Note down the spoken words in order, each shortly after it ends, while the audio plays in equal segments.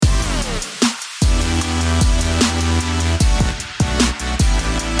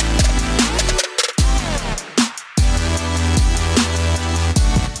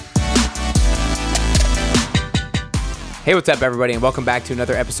Hey, what's up, everybody, and welcome back to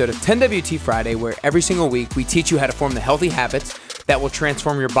another episode of 10WT Friday, where every single week we teach you how to form the healthy habits that will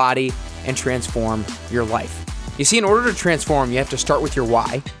transform your body and transform your life. You see, in order to transform, you have to start with your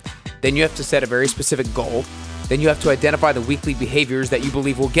why, then you have to set a very specific goal, then you have to identify the weekly behaviors that you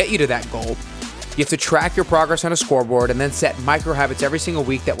believe will get you to that goal. You have to track your progress on a scoreboard and then set micro habits every single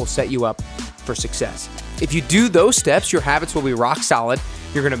week that will set you up for success. If you do those steps, your habits will be rock solid.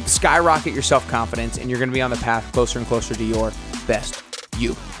 You're going to skyrocket your self-confidence, and you're going to be on the path closer and closer to your best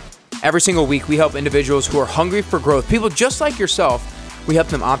you. Every single week, we help individuals who are hungry for growth, people just like yourself. We help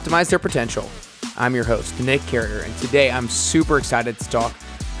them optimize their potential. I'm your host, Nick Carrier, and today I'm super excited to talk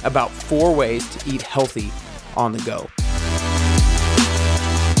about 4 ways to eat healthy on the go.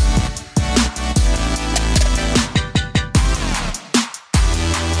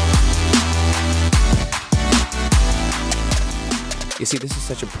 You see, this is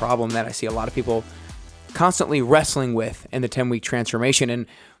such a problem that I see a lot of people constantly wrestling with in the 10-week transformation. And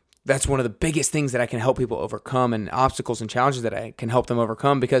that's one of the biggest things that I can help people overcome, and obstacles and challenges that I can help them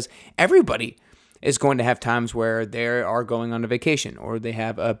overcome, because everybody is going to have times where they are going on a vacation, or they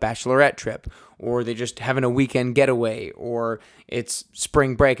have a bachelorette trip, or they're just having a weekend getaway, or it's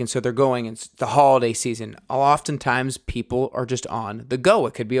spring break and so they're going, it's the holiday season. Oftentimes people are just on the go.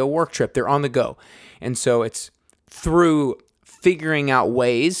 It could be a work trip, they're on the go. And so it's through figuring out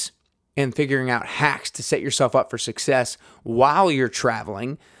ways and figuring out hacks to set yourself up for success while you're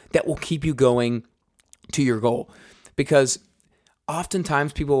traveling that will keep you going to your goal. Because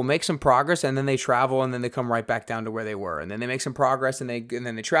oftentimes people will make some progress and then they travel and then they come right back down to where they were. And then they make some progress and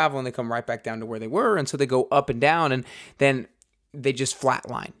then they travel and they come right back down to where they were. And so they go up and down, and then they just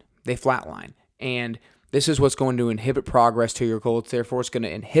flatline. They flatline. And this is what's going to inhibit progress to your goals. Therefore, it's going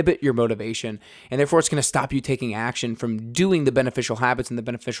to inhibit your motivation, and therefore it's going to stop you taking action from doing the beneficial habits and the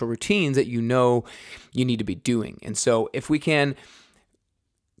beneficial routines that you know you need to be doing. And so if we can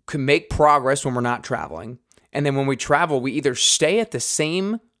make progress when we're not traveling, and then when we travel, we either stay at the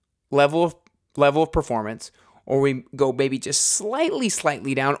same level of performance, or we go maybe just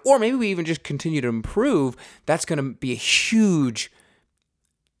slightly down, or maybe we even just continue to improve, that's going to be a huge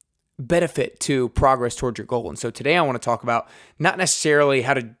benefit to progress towards your goal. And so today I want to talk about not necessarily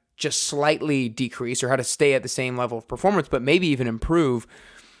how to just slightly decrease or how to stay at the same level of performance, but maybe even improve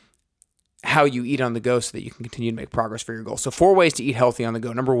how you eat on the go so that you can continue to make progress for your goal. So 4 ways to eat healthy on the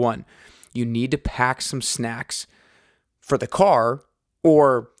go. Number 1, you need to pack some snacks for the car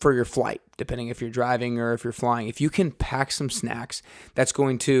or for your flight, depending if you're driving or if you're flying. If you can pack some snacks, that's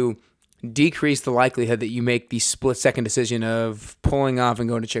going to decrease the likelihood that you make the split-second decision of pulling off and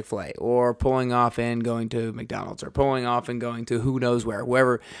going to Chick-fil-A, or pulling off and going to McDonald's, or pulling off and going to who knows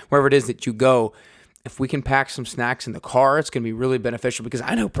wherever it is that you go. If we can pack some snacks in the car, it's going to be really beneficial, because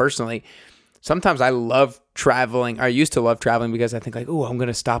I know personally, sometimes I love traveling. I used to love traveling because I think like, oh, I'm going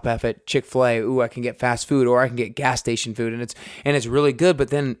to stop off at Chick-fil-A. Oh, I can get fast food, or I can get gas station food, and it's really good. But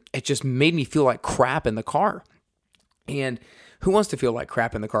then it just made me feel like crap in the car. And who wants to feel like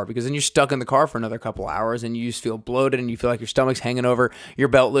crap in the car? Because then you're stuck in the car for another couple hours and you just feel bloated and you feel like your stomach's hanging over your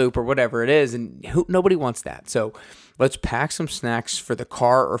belt loop or whatever it is. And nobody wants that. So let's pack some snacks for the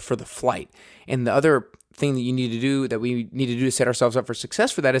car or for the flight. And the other thing that we need to do to set ourselves up for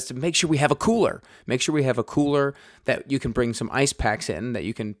success for that is to make sure we have a cooler. Make sure we have a cooler that you can bring some ice packs in, that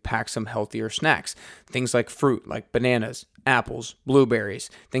you can pack some healthier snacks. Things like fruit, like bananas, apples,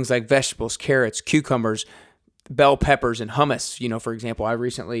 blueberries, things like vegetables, carrots, cucumbers, bell peppers, and hummus. For example, I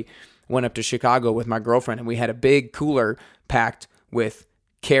recently went up to Chicago with my girlfriend, and we had a big cooler packed with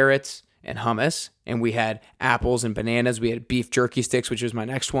carrots and hummus, and we had apples and bananas. We had beef jerky sticks, which was my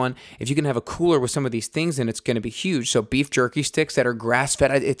next one. If you can have a cooler with some of these things, then it's going to be huge. So beef jerky sticks that are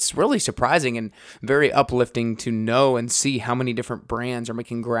grass-fed, it's really surprising and very uplifting to know and see how many different brands are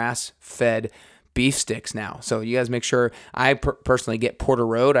making grass-fed beef sticks now. So you guys make sure. I personally get Porter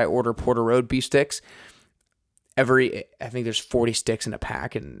Road. I order Porter Road beef sticks. I think there's 40 sticks in a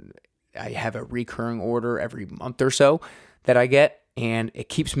pack, and I have a recurring order every month or so that I get, and it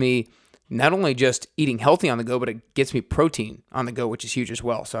keeps me not only just eating healthy on the go, but it gets me protein on the go, which is huge as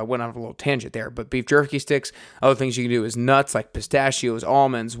well. So I went on a little tangent there, but beef jerky sticks, other things you can do is nuts like pistachios,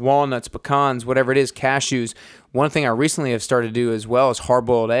 almonds, walnuts, pecans, whatever it is, cashews. One thing I recently have started to do as well is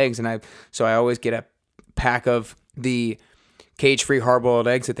hard-boiled eggs, and I always get a pack of the cage-free hard-boiled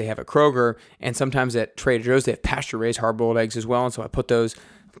eggs that they have at Kroger, and sometimes at Trader Joe's they have pasture-raised hard-boiled eggs as well, and so I put those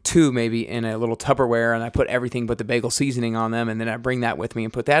 2 maybe in a little Tupperware, and I put everything but the bagel seasoning on them, and then I bring that with me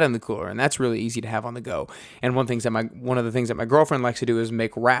and put that in the cooler, and that's really easy to have on the go. And one of the things that my girlfriend likes to do is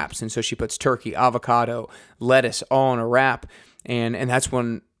make wraps, and so she puts turkey, avocado, lettuce all in a wrap, and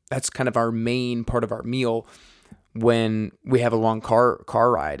that's kind of our main part of our meal when we have a long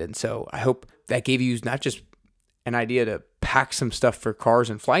car ride. And so I hope that gave you not just an idea to pack some stuff for cars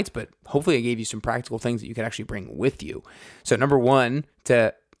and flights, but hopefully it gave you some practical things that you could actually bring with you. So number one,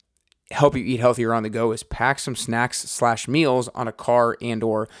 to help you eat healthier on the go, is pack some snacks/meals on a car and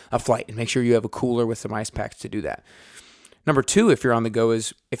or a flight, and make sure you have a cooler with some ice packs to do that. Number two, if you're on the go,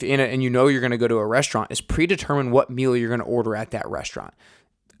 is if in it and you know you're going to go to a restaurant, is predetermine what meal you're going to order at that restaurant.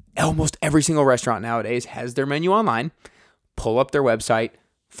 Almost every single restaurant nowadays has their menu online. Pull up their website,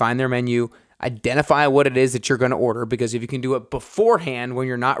 find their menu, identify what it is that you're going to order, because if you can do it beforehand when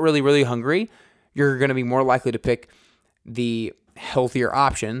you're not really, really hungry, you're going to be more likely to pick the healthier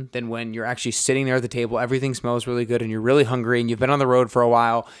option than when you're actually sitting there at the table, everything smells really good, and you're really hungry, and you've been on the road for a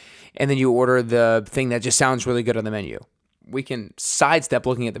while, and then you order the thing that just sounds really good on the menu. We can sidestep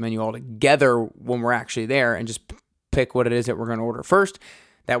looking at the menu altogether when we're actually there and just pick what it is that we're going to order first.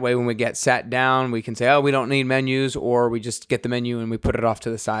 That way, when we get sat down, we can say, oh, we don't need menus, or we just get the menu and we put it off to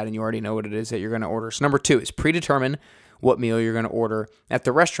the side and you already know what it is that you're going to order. So number two is predetermine what meal you're going to order at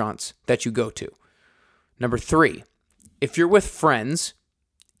the restaurants that you go to. Number three, if you're with friends,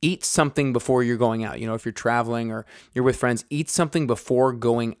 eat something before you're going out. If you're traveling or you're with friends, eat something before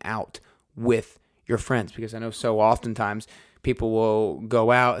going out with your friends, because I know so oftentimes people will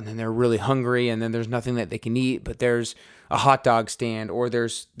go out and then they're really hungry and then there's nothing that they can eat, but there's a hot dog stand or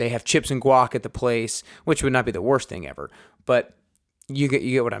they have chips and guac at the place, which would not be the worst thing ever. But you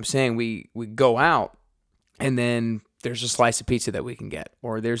get what I'm saying. We go out and then there's a slice of pizza that we can get,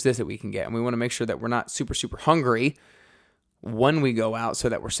 or there's this that we can get, and we want to make sure that we're not super, super hungry when we go out so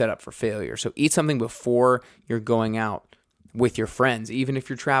that we're set up for failure. So eat something before you're going out with your friends. Even if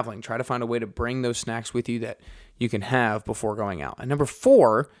you're traveling, try to find a way to bring those snacks with you that you can have before going out. And number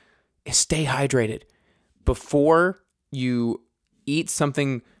four is stay hydrated. Before you eat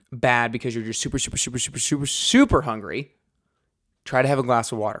something bad because you're just super, super, super, super, super, super hungry, try to have a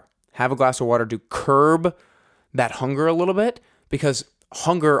glass of water. Have a glass of water to curb that hunger a little bit, because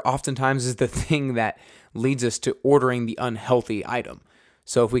hunger oftentimes is the thing that leads us to ordering the unhealthy item.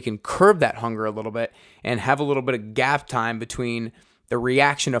 So if we can curb that hunger a little bit and have a little bit of gap time between the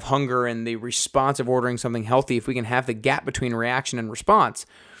reaction of hunger and the response of ordering something healthy, if we can have the gap between reaction and response,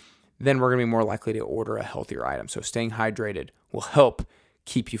 then we're going to be more likely to order a healthier item. So staying hydrated will help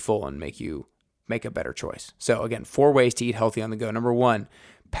keep you full and make you make a better choice. So again, 4 ways to eat healthy on the go. Number one,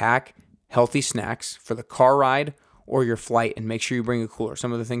 pack healthy snacks for the car ride or your flight, and make sure you bring a cooler.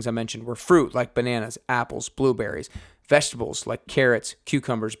 Some of the things I mentioned were fruit like bananas, apples, blueberries, vegetables like carrots,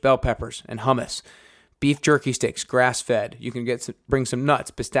 cucumbers, bell peppers, and hummus. Beef jerky sticks, grass-fed. You can bring some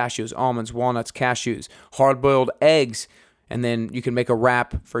nuts, pistachios, almonds, walnuts, cashews, hard-boiled eggs, and then you can make a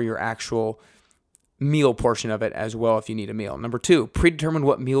wrap for your actual meal portion of it as well if you need a meal. Number two, predetermine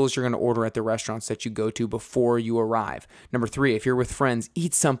what meals you're going to order at the restaurants that you go to before you arrive. Number three, if you're with friends,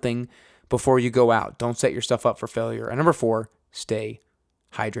 eat something before you go out. Don't set yourself up for failure. And number four, stay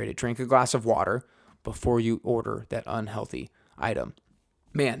hydrated. Drink a glass of water before you order that unhealthy item.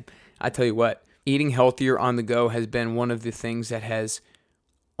 Man, I tell you what, eating healthier on the go has been one of the things that has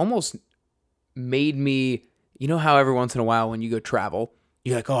almost made me, you know how every once in a while when you go travel,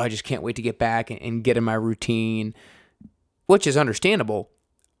 you're like, oh, I just can't wait to get back and get in my routine, which is understandable.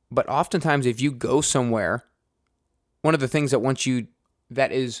 But oftentimes if you go somewhere, one of the things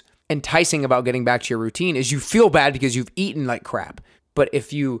that is enticing about getting back to your routine is you feel bad because you've eaten like crap. But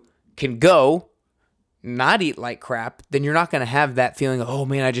if you can go not eat like crap, then you're not going to have that feeling of, oh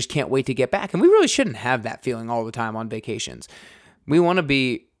man, I just can't wait to get back. And we really shouldn't have that feeling all the time on vacations. We want to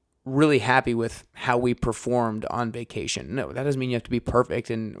be really happy with how we performed on vacation. No, that doesn't mean you have to be perfect.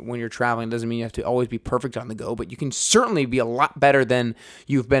 And when you're traveling, it doesn't mean you have to always be perfect on the go, but you can certainly be a lot better than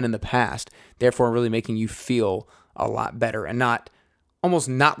you've been in the past. Therefore, really making you feel a lot better and almost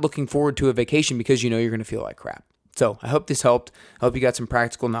not looking forward to a vacation because you know you're going to feel like crap. So I hope this helped. I hope you got some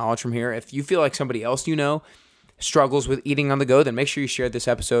practical knowledge from here. If you feel like somebody else you know struggles with eating on the go, then make sure you share this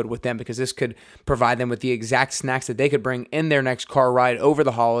episode with them, because this could provide them with the exact snacks that they could bring in their next car ride over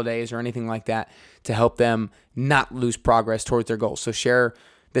the holidays or anything like that to help them not lose progress towards their goals. So share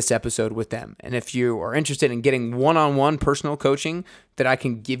this episode with them. And if you are interested in getting one-on-one personal coaching that I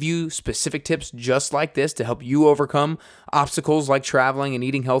can give you specific tips just like this to help you overcome obstacles like traveling and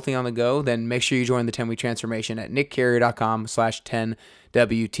eating healthy on the go, then make sure you join the 10-week transformation at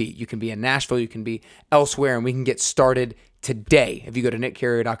nickcarrier.com/10WT. You can be in Nashville, you can be elsewhere, and we can get started today. If you go to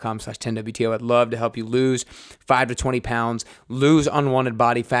nickcarrier.com/10WT, I would love to help you lose 5 to 20 pounds, lose unwanted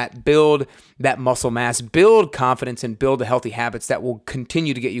body fat, build that muscle mass, build confidence, and build the healthy habits that will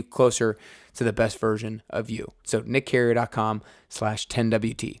continue to get you closer to the best version of you. So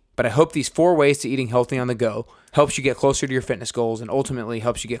nickcarrier.com/10WT. But I hope these 4 ways to eating healthy on the go helps you get closer to your fitness goals and ultimately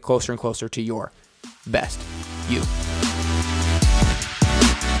helps you get closer and closer to your best you.